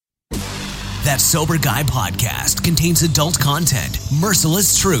That Sober Guy podcast contains adult content,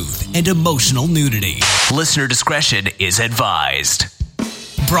 merciless truth, and emotional nudity. Listener discretion is advised.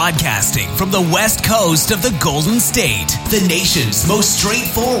 Broadcasting from the west coast of the Golden State, the nation's most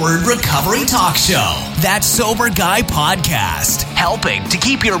straightforward recovery talk show. That Sober Guy podcast, helping to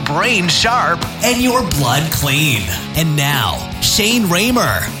keep your brain sharp and your blood clean. And now, Shane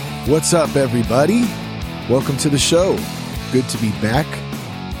Raymer. What's up, everybody? Welcome to the show. Good to be back.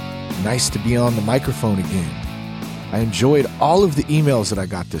 Nice to be on the microphone again. I enjoyed all of the emails that I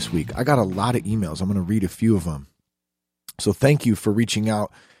got this week. I got a lot of emails. I'm going to read a few of them. So thank you for reaching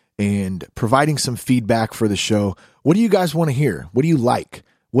out and providing some feedback for the show. What do you guys want to hear? What do you like?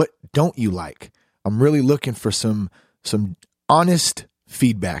 What don't you like? I'm really looking for some honest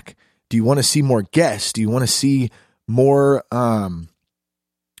feedback. Do you want to see more guests? Do you want to see more? Do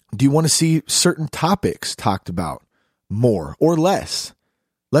you want to see certain topics talked about more or less?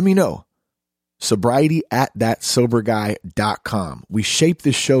 Let me know. Sobriety@thatsoberguy.com. We shape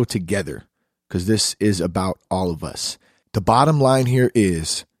this show together because this is about all of us. The bottom line here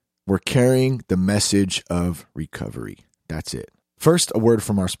is we're carrying the message of recovery. That's it. First, a word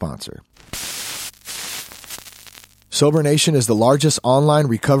from our sponsor. Sober Nation is the largest online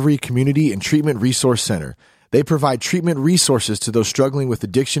recovery community and treatment resource center. They provide treatment resources to those struggling with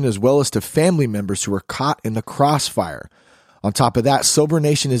addiction as well as to family members who are caught in the crossfire. On top of that, Sober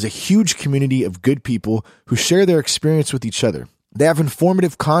Nation is a huge community of good people who share their experience with each other. They have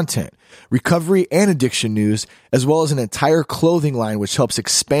informative content, recovery and addiction news, as well as an entire clothing line which helps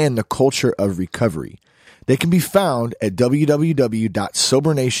expand the culture of recovery. They can be found at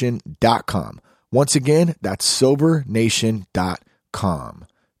www.sobernation.com. Once again, that's sobernation.com.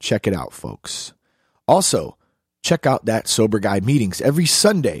 Check it out, folks. Also, check out That Sober Guy meetings. Every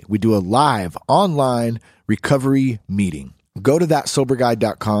Sunday, we do a live online recovery meeting. Go to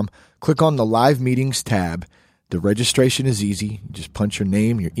thatsoberguy.com, click on the live meetings tab. The registration is easy. You just punch your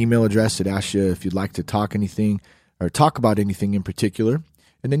name, your email address. It asks you if you'd like to talk anything or talk about anything in particular.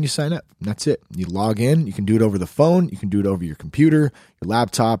 And then you sign up. And that's it. You log in. You can do it over the phone. You can do it over your computer, your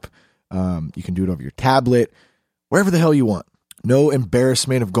laptop. You can do it over your tablet, wherever the hell you want. No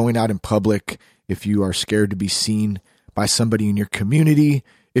embarrassment of going out in public if you are scared to be seen by somebody in your community.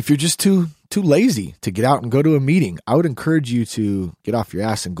 If you're just too lazy to get out and go to a meeting, I would encourage you to get off your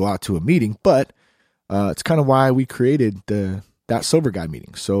ass and go out to a meeting. But it's kind of why we created That Sober Guy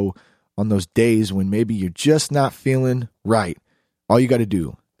meeting. So on those days when maybe you're just not feeling right, all you got to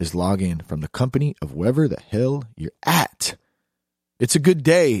do is log in from the company of wherever the hell you're at. It's a good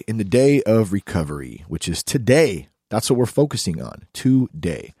day in the day of recovery, which is today. That's what we're focusing on,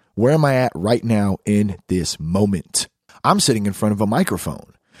 today. Where am I at right now in this moment? I'm sitting in front of a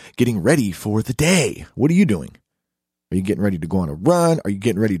microphone, getting ready for the day. What are you doing? Are you getting ready to go on a run? Are you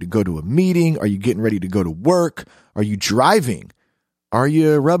getting ready to go to a meeting? Are you getting ready to go to work? Are you driving? Are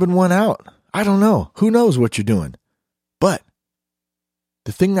you rubbing one out? I don't know. Who knows what you're doing? But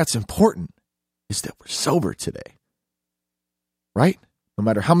the thing that's important is that we're sober today, right? No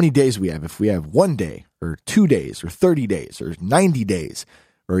matter how many days we have, if we have 1 day or 2 days or 30 days or 90 days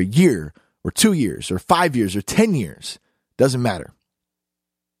or a year or 2 years or 5 years or 10 years, doesn't matter.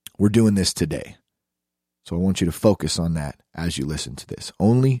 We're doing this today. So I want you to focus on that as you listen to this,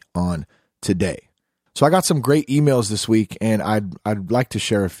 only on today. So I got some great emails this week, and I'd like to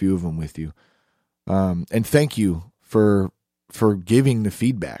share a few of them with you. And thank you for giving the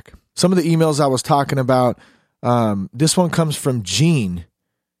feedback. Some of the emails I was talking about, this one comes from Gene.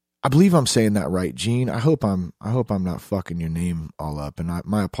 I believe I'm saying that right, Gene. I hope I'm not fucking your name all up, and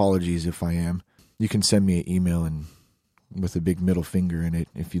my apologies if I am. You can send me an email and with a big middle finger in it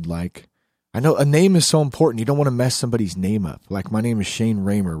if you'd like. I know a name is so important. You don't want to mess somebody's name up. Like my name is Shane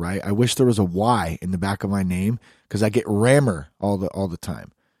Raymer, right? I wish there was a Y in the back of my name because I get Rammer all the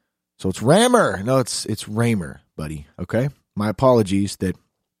time. So it's Rammer. No, it's Raymer, buddy. Okay? My apologies that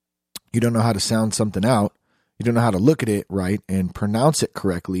you don't know how to sound something out. You don't know how to look at it right and pronounce it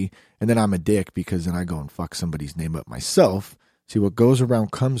correctly. And then I'm a dick because then I go and fuck somebody's name up myself. See, what goes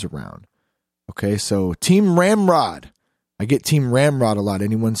around comes around. Okay, so Team Ramrod. I get Team Ramrod a lot.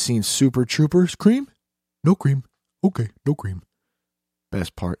 Anyone seen Super Troopers? Cream? No cream. Okay, no cream.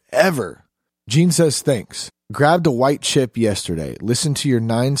 Best part ever. Gene says, thanks. Grabbed a white chip yesterday. Listened to your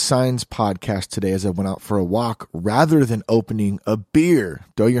 9 Signs podcast today as I went out for a walk rather than opening a beer.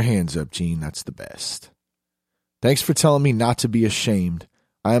 Throw your hands up, Gene. That's the best. Thanks for telling me not to be ashamed.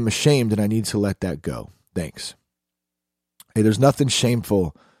 I am ashamed and I need to let that go. Thanks. Hey, there's nothing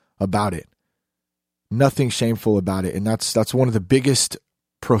shameful about it. Nothing shameful about it. And that's one of the biggest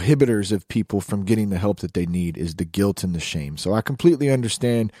prohibitors of people from getting the help that they need is the guilt and the shame. So I completely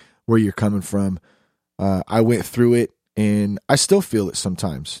understand where you're coming from. I went through it and I still feel it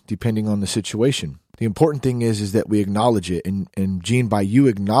sometimes, depending on the situation. The important thing is that we acknowledge it. And Gene, by you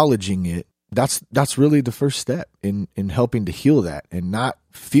acknowledging it, that's really the first step in helping to heal that and not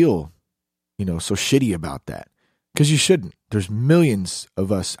feel, so shitty about that. Because you shouldn't. There's millions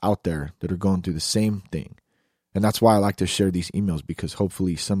of us out there that are going through the same thing. And that's why I like to share these emails, because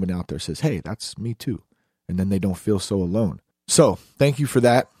hopefully someone out there says, hey, that's me too. And then they don't feel so alone. So thank you for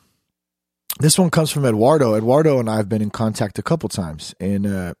that. This one comes from Eduardo. Eduardo and I have been in contact a couple times, and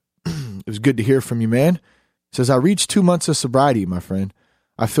it was good to hear from you, man. It says, I reached 2 months of sobriety, my friend.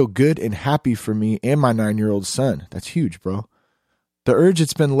 I feel good and happy for me and my 9-year-old son. That's huge, bro. The urge,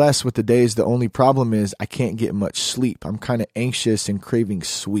 it's been less with the days. The only problem is I can't get much sleep. I'm kind of anxious and craving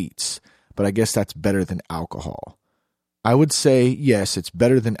sweets, but I guess that's better than alcohol. I would say, yes, it's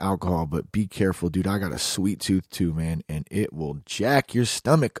better than alcohol, but be careful, dude. I got a sweet tooth too, man, and it will jack your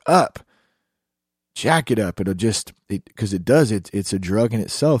stomach up. Jack it up. It'll just, because it does, it's a drug in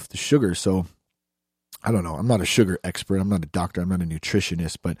itself, the sugar. So I don't know. I'm not a sugar expert. I'm not a doctor. I'm not a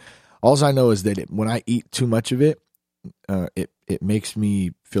nutritionist, but all I know is that when I eat too much of it, it makes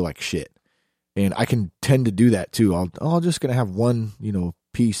me feel like shit. And I can tend to do that too. I'm just going to have one,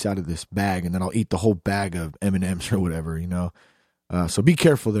 piece out of this bag, and then I'll eat the whole bag of M&Ms or whatever, so be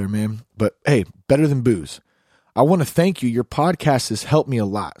careful there, man. But hey, better than booze. I want to thank you. Your podcast has helped me a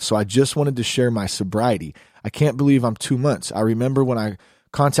lot. So I just wanted to share my sobriety. I can't believe I'm 2 months. I remember when I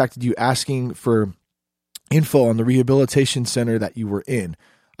contacted you asking for info on the rehabilitation center that you were in.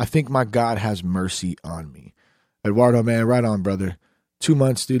 I think my God has mercy on me. Eduardo, man, right on, brother. 2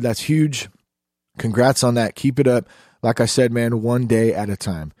 months, dude. That's huge. Congrats on that. Keep it up. Like I said, man, one day at a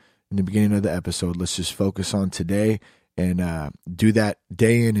time. In the beginning of the episode, let's just focus on today and do that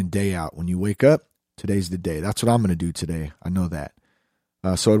day in and day out. When you wake up, today's the day. That's what I'm going to do today. I know that.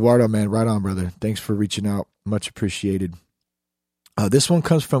 So Eduardo, man, right on, brother. Thanks for reaching out. Much appreciated. This one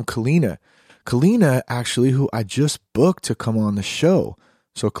comes from Kalina. Kalina, actually, who I just booked to come on the show.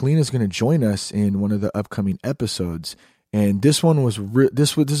 So Kalina's going to join us in one of the upcoming episodes. And this one was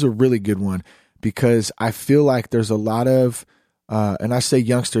this is a really good one, because I feel like there's a lot of, and I say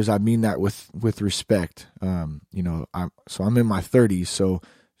youngsters, I mean that with respect. I'm in my 30s. So,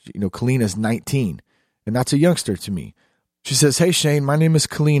 Kalina's 19, and that's a youngster to me. She says, hey, Shane, my name is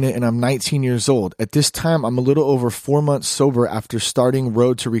Kalina, and I'm 19 years old. At this time, I'm a little over 4 months sober after starting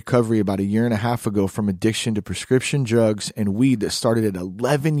Road to Recovery about 1.5 years ago from addiction to prescription drugs and weed that started at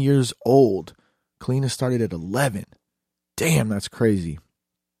 11 years old. Kalina started at 11. Damn, that's crazy.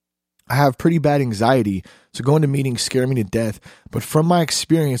 I have pretty bad anxiety, so going to meetings scare me to death. But from my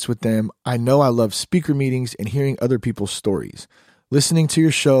experience with them, I know I love speaker meetings and hearing other people's stories. Listening to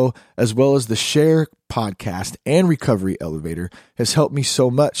your show, as well as the Share podcast and Recovery Elevator, has helped me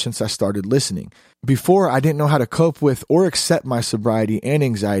so much since I started listening. Before, I didn't know how to cope with or accept my sobriety and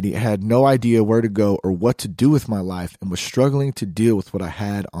anxiety. I had no idea where to go or what to do with my life and was struggling to deal with what I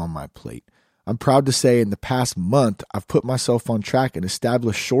had on my plate. I'm proud to say in the past month, I've put myself on track and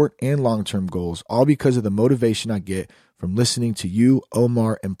established short and long-term goals, all because of the motivation I get from listening to you,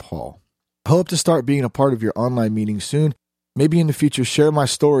 Omar, and Paul. I hope to start being a part of your online meetings soon. Maybe in the future, share my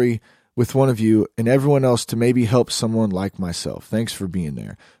story with one of you and everyone else to maybe help someone like myself. Thanks for being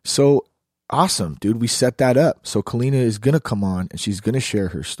there. So awesome, dude. We set that up. So Kalina is going to come on and she's going to share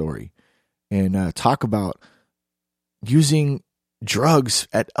her story and talk about using drugs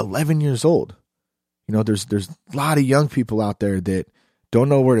at 11 years old. There's a lot of young people out there that don't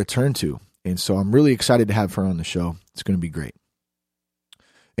know where to turn to. And so I'm really excited to have her on the show. It's going to be great.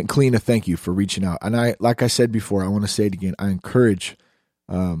 And Kalina, thank you for reaching out. And like I said before, I want to say it again. I encourage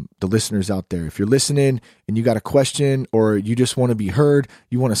the listeners out there. If you're listening and you got a question or you just want to be heard,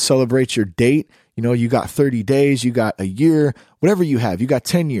 you want to celebrate your date, you got 30 days, you got a year, whatever you have, you got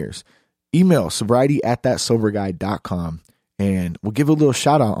 10 years, email sobriety@thatsoberguy.com and we'll give a little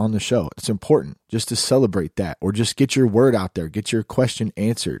shout out on the show. It's important just to celebrate that, or just get your word out there, get your question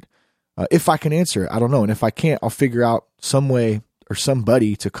answered. If I can answer it, I don't know. And if I can't, I'll figure out some way or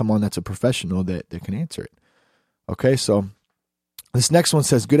somebody to come on that's a professional that can answer it. Okay, so this next one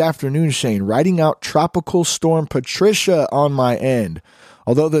says, good afternoon, Shane. Riding out Tropical Storm Patricia on my end.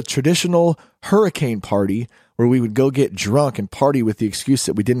 Although the traditional hurricane party where we would go get drunk and party with the excuse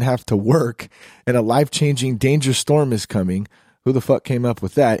that we didn't have to work and a life-changing danger storm is coming. Who the fuck came up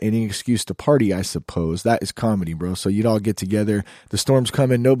with that? Any excuse to party, I suppose. That is comedy, bro. So you'd all get together. The storm's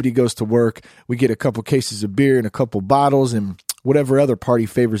coming. Nobody goes to work. We get a couple cases of beer and a couple bottles and whatever other party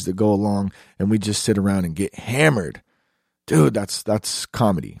favors that go along, and we just sit around and get hammered. Dude, that's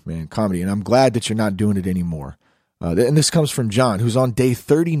comedy, man, comedy. And I'm glad that you're not doing it anymore. And this comes from John, who's on day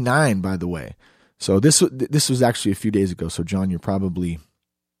 39, by the way. So this was actually a few days ago. So John, you're probably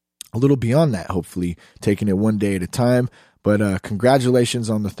a little beyond that, hopefully, taking it one day at a time. But congratulations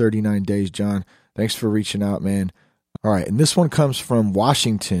on the 39 days, John. Thanks for reaching out, man. All right, and this one comes from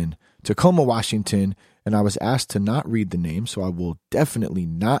Washington, Tacoma, Washington, and I was asked to not read the name, so I will definitely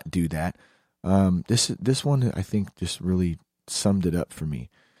not do that. This one, I think, just really summed it up for me.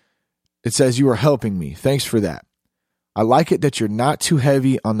 It says, "You are helping me. Thanks for that. I like it that you're not too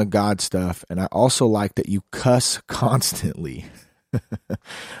heavy on the God stuff, and I also like that you cuss constantly." That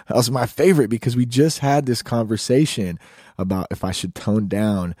was my favorite because we just had this conversation about if I should tone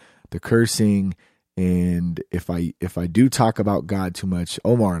down the cursing, and if I do talk about God too much.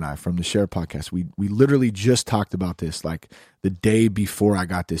 Omar and I from the Share podcast, we literally just talked about this like the day before I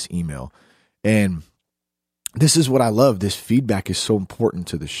got this email. And this is what I love. This feedback is so important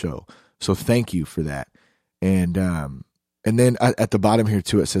to the show. So thank you for that. And then at the bottom here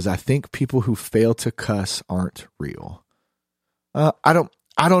too, it says, "I think people who fail to cuss aren't real." I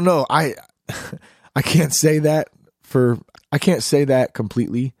don't know. I can't say that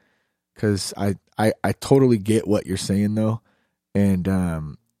completely, because I totally get what you're saying though. And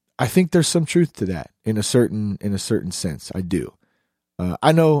I think there's some truth to that in a certain sense. I do.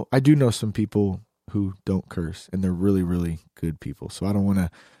 I do know some people who don't curse, and they're really, really good people. So I don't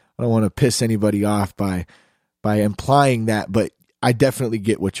want to piss anybody off by implying that, but I definitely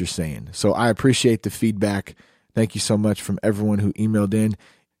get what you're saying. So I appreciate the feedback. Thank you so much from everyone who emailed in.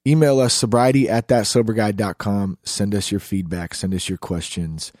 Email us sobriety@thatsoberguy.com. Send us your feedback. Send us your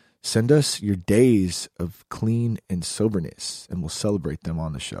questions. Send us your days of clean and soberness, and we'll celebrate them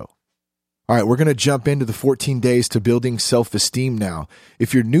on the show. All right, we're going to jump into the 14 days to building self-esteem now.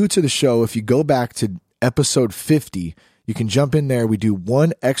 If you're new to the show, if you go back to episode 50, you can jump in there. We do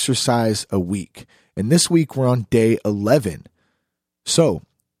one exercise a week. And this week we're on day 11. So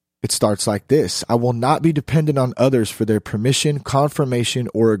it starts like this: "I will not be dependent on others for their permission, confirmation,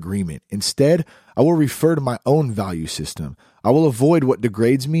 or agreement. Instead, I will refer to my own value system. I will avoid what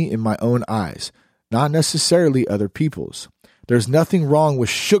degrades me in my own eyes, not necessarily other people's. There's nothing wrong with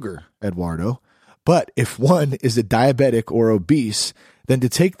sugar, Eduardo, but if one is a diabetic or obese, then to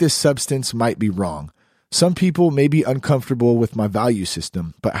take this substance might be wrong. Some people may be uncomfortable with my value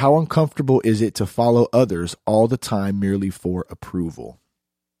system, but how uncomfortable is it to follow others all the time merely for approval?"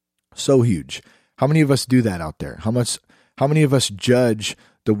 So huge. How many of us do that out there? How many of us judge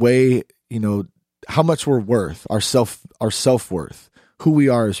the way, how much we're worth, our self-worth, who we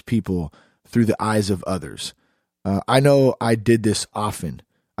are as people through the eyes of others? I know I did this often.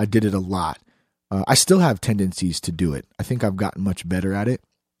 I did it a lot. I still have tendencies to do it. I think I've gotten much better at it.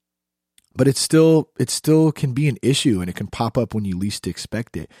 But it still can be an issue, and it can pop up when you least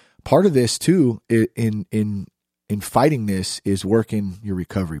expect it. Part of this too, in fighting this, is working your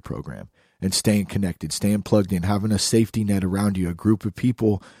recovery program and staying connected, staying plugged in, having a safety net around you, a group of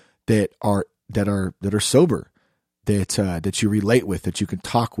people that are sober, that you relate with, that you can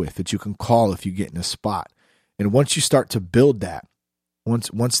talk with, that you can call if you get in a spot. And once you start to build that,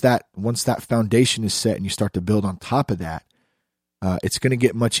 once that foundation is set and you start to build on top of that, it's going to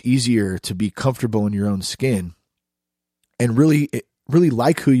get much easier to be comfortable in your own skin and really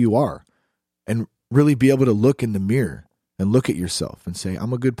like who you are, and really be able to look in the mirror and look at yourself and say,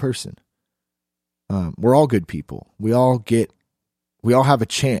 "I'm a good person." We're all good people. We all have a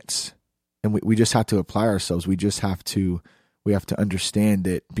chance, and we just have to apply ourselves. We have to understand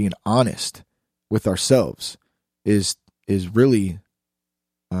that being honest with ourselves is really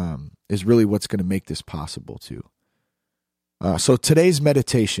what's going to make this possible too. So today's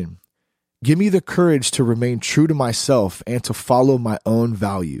meditation: give me the courage to remain true to myself and to follow my own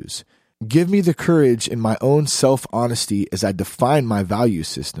values. Give me the courage in my own self-honesty as I define my value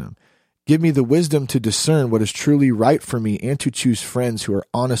system. Give me the wisdom to discern what is truly right for me and to choose friends who are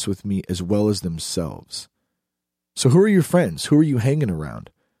honest with me as well as themselves. So who are your friends? Who are you hanging around?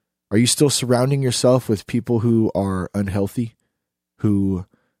 Are you still surrounding yourself with people who are unhealthy, who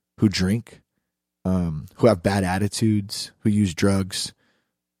drink, who have bad attitudes, who use drugs,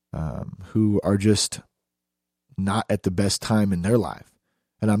 who are just not at the best time in their life?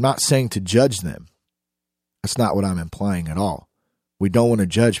 And I'm not saying to judge them. That's not what I'm implying at all. We don't want to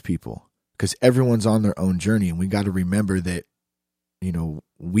judge people because everyone's on their own journey, and we got to remember that,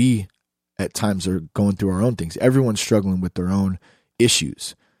 we at times are going through our own things. Everyone's struggling with their own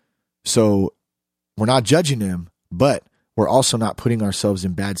issues. So we're not judging them, but we're also not putting ourselves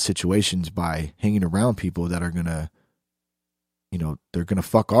in bad situations by hanging around people that are going to, they're going to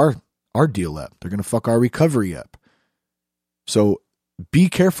fuck our deal up. They're going to fuck our recovery up. So be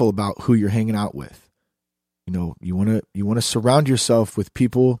careful about who you're hanging out with. You want to surround yourself with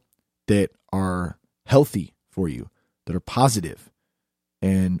people that are healthy for you, that are positive.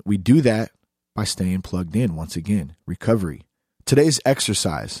 And we do that by staying plugged in. Once again, recovery. Today's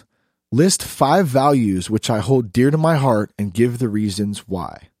exercise: list 5 values which I hold dear to my heart and give the reasons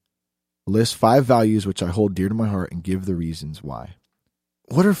why. List 5 values which I hold dear to my heart and give the reasons why.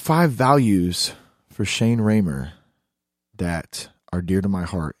 What are 5 values for Shane Raymer that are dear to my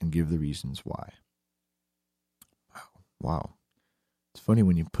heart and give the reasons why? Wow. It's funny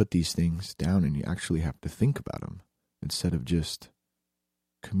when you put these things down and you actually have to think about them instead of just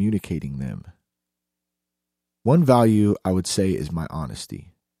communicating them. One value I would say is my honesty.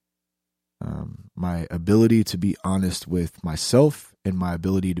 My ability to be honest with myself and my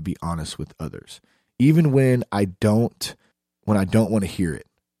ability to be honest with others. Even when I don't want to hear it.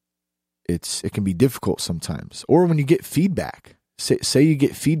 It can be difficult sometimes. Or when you get feedback. Say you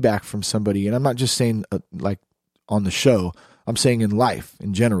get feedback from somebody, and I'm not just saying like on the show, I'm saying in life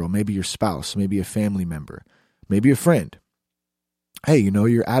in general, maybe your spouse, maybe a family member, maybe a friend. Hey,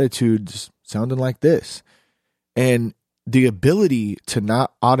 your attitude's sounding like this. And the ability to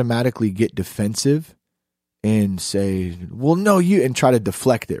not automatically get defensive and say, well, no, you, and try to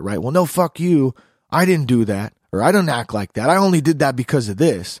deflect it, right? Well, no, fuck you. I didn't do that, or I don't act like that. I only did that because of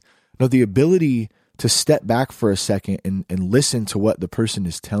this. No, the ability to step back for a second and listen to what the person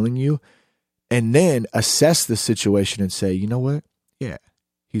is telling you, and then assess the situation and say, you know what? Yeah,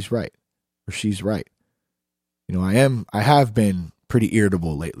 he's right, or she's right. I have been pretty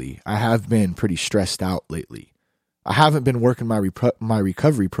irritable lately. I have been pretty stressed out lately. I haven't been working my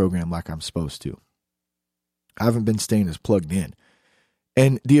recovery program like I'm supposed to. I haven't been staying as plugged in.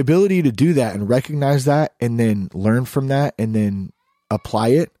 And the ability to do that and recognize that and then learn from that and then apply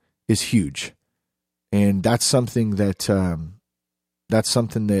it is huge. And that's something that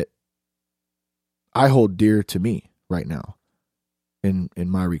I hold dear to me right now in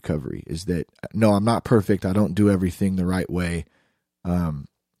my recovery, is that, no, I'm not perfect. I don't do everything the right way.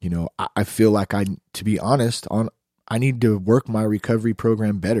 I feel like to be honest, I need to work my recovery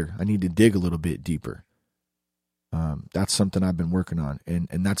program better. I need to dig a little bit deeper. That's something I've been working on,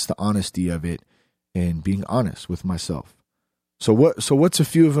 and that's the honesty of it and being honest with myself. So what's a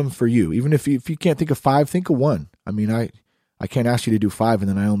few of them for you? Even if you can't think of 5, think of 1. I mean, I can't ask you to do 5 and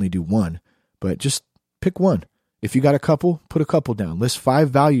then I only do 1, but just pick 1. If you got a couple, put a couple down. List 5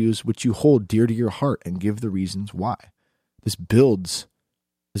 values which you hold dear to your heart and give the reasons why. This builds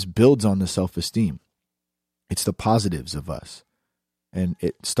on the self-esteem. It's the positives of us. And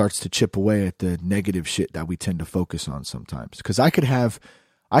it starts to chip away at the negative shit that we tend to focus on sometimes. Because I could have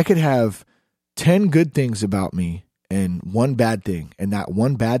 10 good things about me and 1 bad thing. And that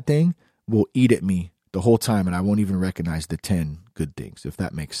 1 bad thing will eat at me the whole time. And I won't even recognize the 10 good things, if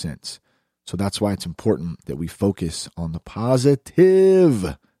that makes sense. So that's why it's important that we focus on the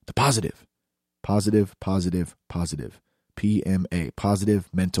positive. The positive. Positive, positive, positive. PMA. Positive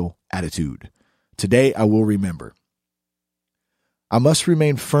mental attitude. Today I will remember. I must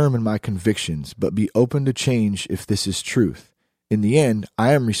remain firm in my convictions, but be open to change if this is truth. In the end,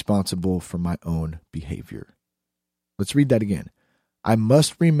 I am responsible for my own behavior. Let's read that again. I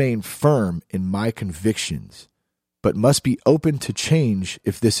must remain firm in my convictions, but must be open to change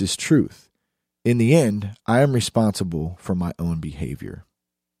if this is truth. In the end, I am responsible for my own behavior.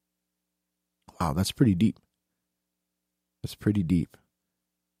 Wow, that's pretty deep. That's pretty deep.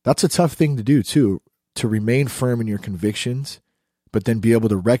 That's a tough thing to do, too, to remain firm in your convictions, but then be able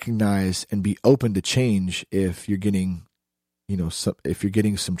to recognize and be open to change if you're getting, if you're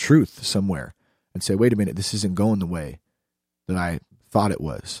getting some truth somewhere and say, wait a minute, this isn't going the way that I thought it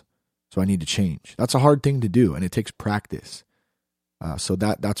was. So I need to change. That's a hard thing to do, and it takes practice. So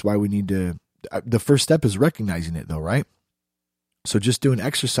that's why we need to, the first step is recognizing it though, right? So just doing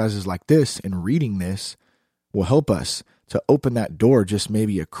exercises like this and reading this will help us to open that door just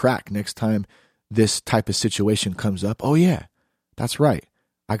maybe a crack next time this type of situation comes up. Oh yeah, that's right.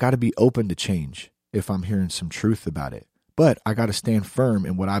 I got to be open to change if I'm hearing some truth about it. But I got to stand firm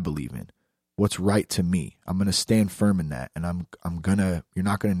in what I believe in, what's right to me. I'm going to stand firm in that, and you're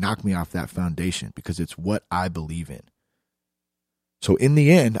not going to knock me off that foundation because it's what I believe in. So in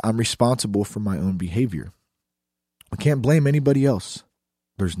the end, I'm responsible for my own behavior. I can't blame anybody else.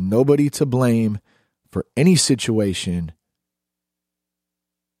 There's nobody to blame for any situation.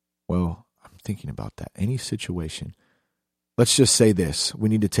 Well, I'm thinking about that. Any situation. Let's just say this. We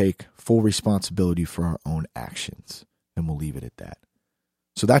need to take full responsibility for our own actions, and we'll leave it at that.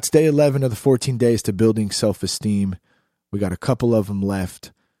 So that's day 11 of the 14 days to building self-esteem. We got a couple of them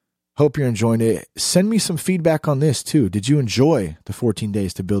left. Hope you're enjoying it. Send me some feedback on this too. Did you enjoy the 14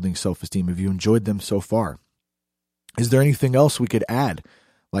 days to building self-esteem? Have you enjoyed them so far? Is there anything else we could add,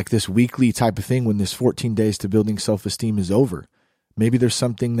 like this weekly type of thing when this 14 days to building self-esteem is over? Maybe there's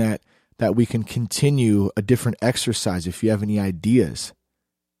something that we can continue, a different exercise if you have any ideas.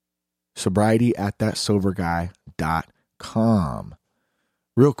 sobriety@thatsoberguy.com.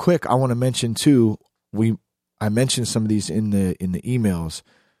 Real quick, I want to mention too, I mentioned some of these in the emails.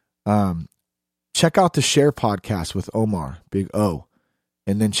 Check out the Share podcast with Omar, Big O,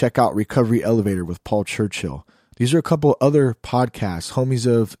 and then check out Recovery Elevator with Paul Churchill. These are a couple other podcasts, homies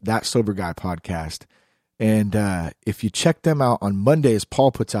of That Sober Guy podcast. And if you check them out on Mondays,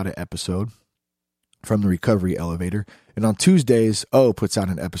 Paul puts out an episode from the Recovery Elevator. And on Tuesdays, O puts out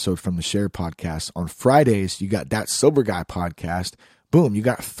an episode from the Share podcast. On Fridays, you got That Sober Guy podcast. Boom, you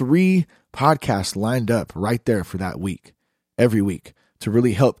got 3 podcasts lined up right there for that week, every week, to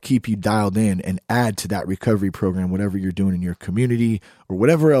really help keep you dialed in and add to that recovery program, whatever you're doing in your community or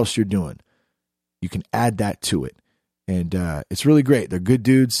whatever else you're doing. You can add that to it. And it's really great. They're good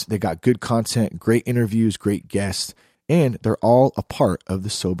dudes. They got good content, great interviews, great guests, and they're all a part of the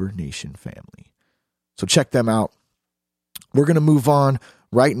Sober Nation family. So check them out. We're going to move on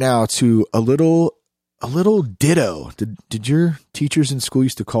right now to a little ditto. Did your teachers in school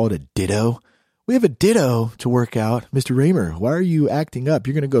used to call it a ditto? We have a ditto to work out. Mr. Raymer, why are you acting up?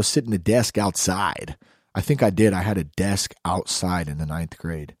 You're going to go sit in a desk outside. I think I did. I had a desk outside in the 9th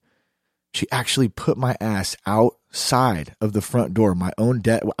grade. She actually put my ass outside of the front door, my own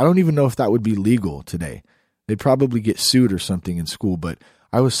desk. I don't even know if that would be legal today. They'd probably get sued or something in school, but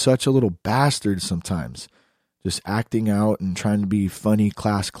I was such a little bastard sometimes, just acting out and trying to be funny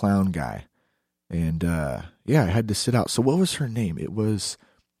class clown guy. And I had to sit out. So what was her name? It was,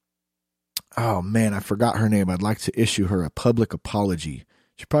 oh man, I forgot her name. I'd like to issue her a public apology.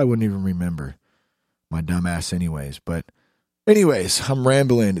 She probably wouldn't even remember, my dumb ass anyways, but anyways, I'm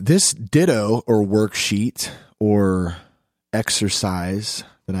rambling. This ditto or worksheet or exercise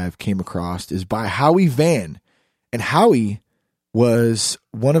that I've came across is by Howie Van. And Howie was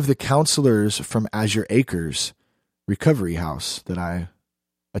one of the counselors from Azure Acres Recovery House that I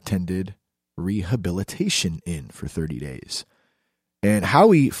attended rehabilitation in for 30 days. And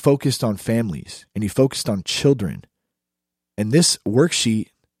Howie focused on families and he focused on children. And this worksheet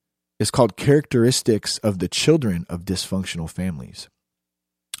is called Characteristics of the Children of Dysfunctional Families.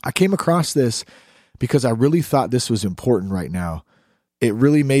 I came across this because I really thought this was important right now. It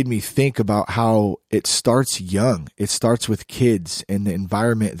really made me think about how it starts young. It starts with kids and the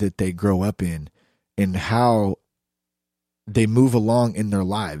environment that they grow up in and how they move along in their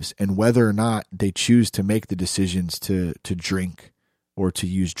lives and whether or not they choose to make the decisions to drink or to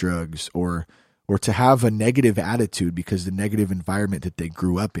use drugs or to have a negative attitude because the negative environment that they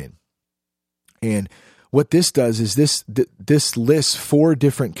grew up in. And what this does is this lists 4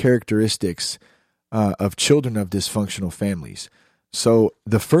 different characteristics of children of dysfunctional families. So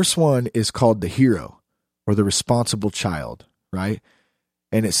the first one is called the hero or the responsible child, right?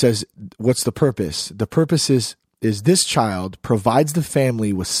 And it says, what's the purpose? The purpose is this child provides the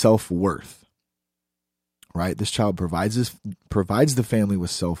family with self-worth, right? This child provides the family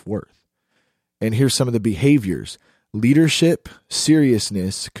with self-worth. And here's some of the behaviors: leadership,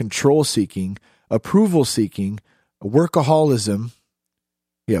 seriousness, control seeking, approval seeking, workaholism,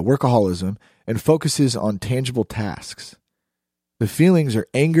 and focuses on tangible tasks. The feelings are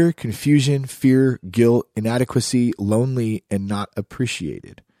anger, confusion, fear, guilt, inadequacy, lonely, and not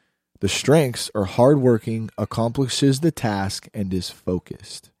appreciated. The strengths are hardworking, accomplishes the task, and is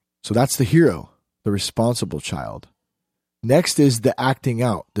focused. So that's the hero, the responsible child. Next is the acting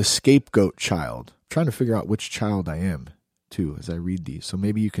out, the scapegoat child. I'm trying to figure out which child I am, too, as I read these. So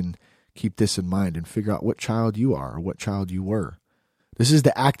maybe you can keep this in mind and figure out what child you are or what child you were. This is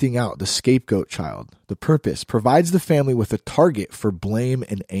the acting out, the scapegoat child. The purpose provides the family with a target for blame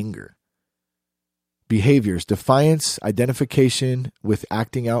and anger. Behaviors: defiance, identification with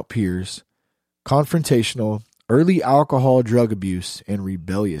acting out peers, confrontational, early alcohol, drug abuse, and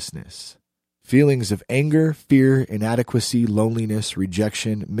rebelliousness. Feelings of anger, fear, inadequacy, loneliness,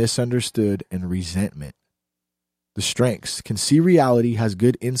 rejection, misunderstood, and resentment. The strengths: can see reality, has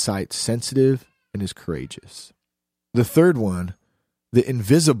good insight, sensitive, and is courageous. The third one, the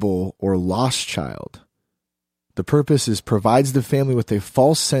invisible or lost child. The purpose is provides the family with a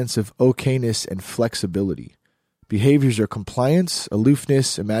false sense of okayness and flexibility. Behaviors are compliance,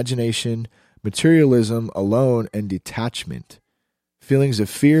 aloofness, imagination, materialism, alone, and detachment. Feelings of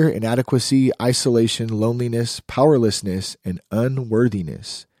fear, inadequacy, isolation, loneliness, powerlessness, and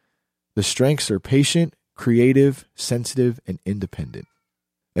unworthiness. The strengths are patient, creative, sensitive, and independent.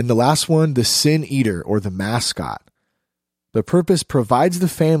 And the last one, the sin eater or the mascot. The purpose provides the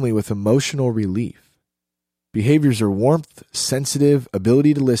family with emotional relief. Behaviors are warmth, sensitive,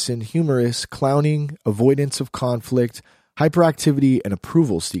 ability to listen, humorous, clowning, avoidance of conflict, hyperactivity, and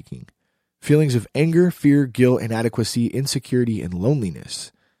approval seeking. Feelings of anger, fear, guilt, inadequacy, insecurity, and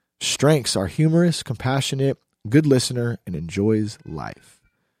loneliness. Strengths are humorous, compassionate, good listener, and enjoys life.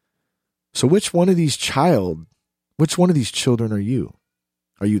 So which one of these children are you?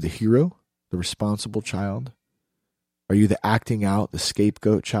 Are you the hero, the responsible child? Are you the acting out, the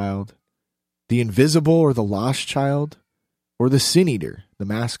scapegoat child? The invisible or the lost child? Or the sin eater, the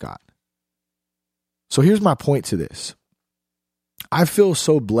mascot? So here's my point to this. I feel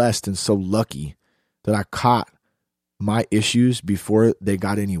so blessed and so lucky that I caught my issues before they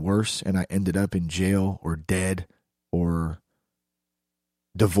got any worse and I ended up in jail or dead or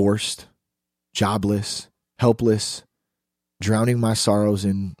divorced, jobless, helpless, drowning my sorrows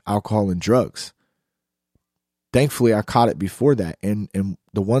in alcohol and drugs. Thankfully, I caught it before that. And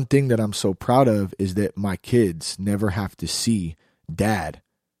the one thing that I'm so proud of is that my kids never have to see dad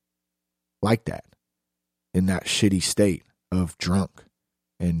like that, in that shitty state of drunk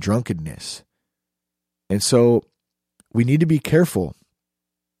and drunkenness. And so we need to be careful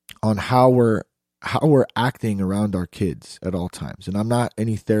on how we're acting around our kids at all times. And I'm not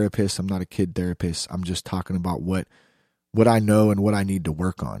any therapist. I'm not a kid therapist. I'm just talking about what I know and what I need to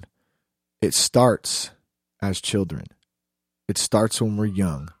work on. It starts as children. It starts when we're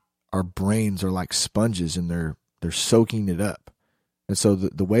young. Our brains are like sponges and they're soaking it up. And so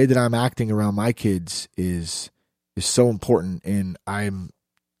the way that I'm acting around my kids is so important. And I'm,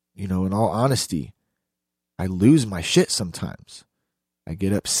 in all honesty, I lose my shit sometimes. I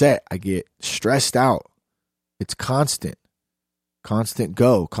get upset. I get stressed out. It's constant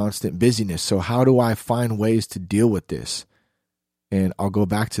busyness. So how do I find ways to deal with this? And I'll go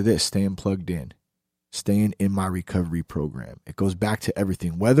back to this, staying plugged in, staying in my recovery program. It goes back to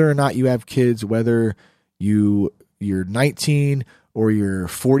everything, whether or not you have kids, whether you're 19 or you're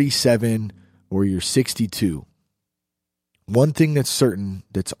 47 or you're 62. One thing that's certain,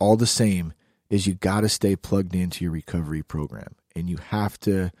 that's all the same, is you got to stay plugged into your recovery program and you have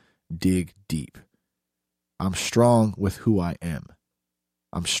to dig deep. I'm strong with who I am.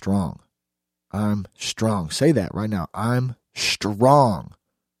 I'm strong. Say that right now. I'm strong.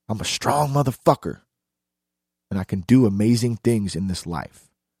 I'm a strong motherfucker. And I can do amazing things in this life.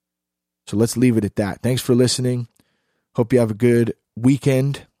 So let's leave it at that. Thanks for listening. Hope you have a good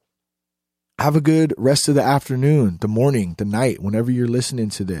weekend. Have a good rest of the afternoon, the morning, the night, whenever you're listening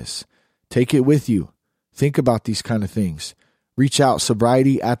to this. Take it with you. Think about these kind of things. Reach out,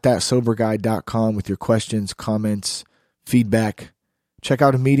 sobriety@thatsoberguy.com with your questions, comments, feedback. Check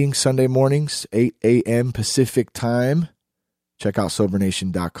out a meeting Sunday mornings, 8 a.m. Pacific time. Check out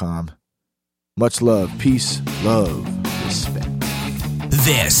sobernation.com. Much love, peace, love, respect.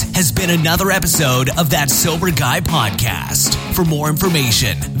 This has been another episode of That Sober Guy podcast. For more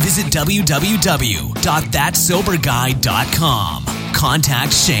information, visit www.thatsoberguy.com.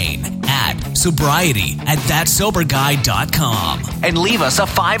 Contact Shane at sobriety@thatsoberguy.com and leave us a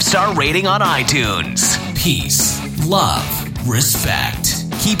 5-star rating on iTunes. Peace, love, respect.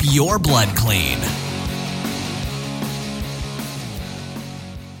 Keep your blood clean.